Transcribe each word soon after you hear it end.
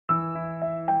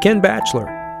Ken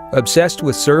Batchelor, obsessed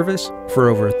with service for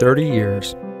over 30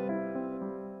 years.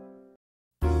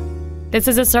 This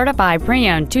is a certified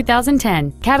pre-owned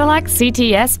 2010 Cadillac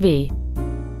CTS-V.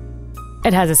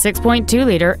 It has a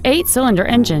 6.2-liter 8-cylinder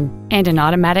engine and an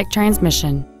automatic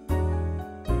transmission.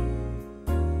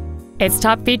 Its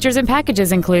top features and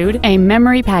packages include a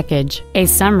memory package, a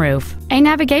sunroof, a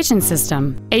navigation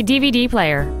system, a DVD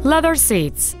player, leather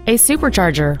seats, a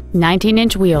supercharger,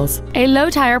 19-inch wheels, a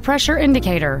low tire pressure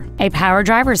indicator, a power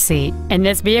driver's seat, and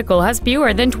this vehicle has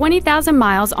fewer than 20,000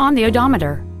 miles on the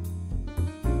odometer.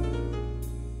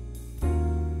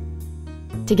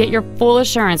 To get your full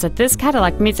assurance that this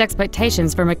Cadillac meets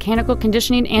expectations for mechanical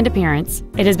conditioning and appearance,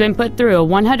 it has been put through a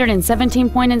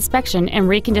 117-point inspection and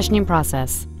reconditioning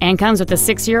process and comes with a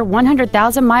 6-year,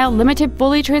 100,000-mile limited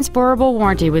fully transferable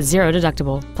warranty with 0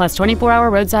 deductible, plus 24-hour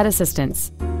roadside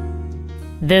assistance.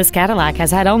 This Cadillac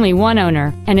has had only one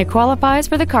owner, and it qualifies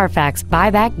for the Carfax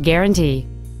buyback guarantee.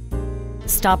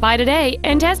 Stop by today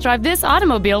and test drive this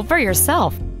automobile for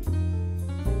yourself.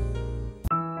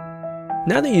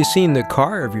 Now that you've seen the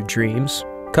car of your dreams,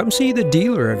 come see the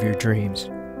dealer of your dreams,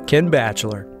 Ken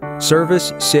Batchelor.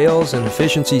 Service, sales, and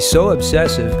efficiency so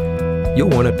obsessive, you'll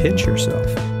want to pinch yourself.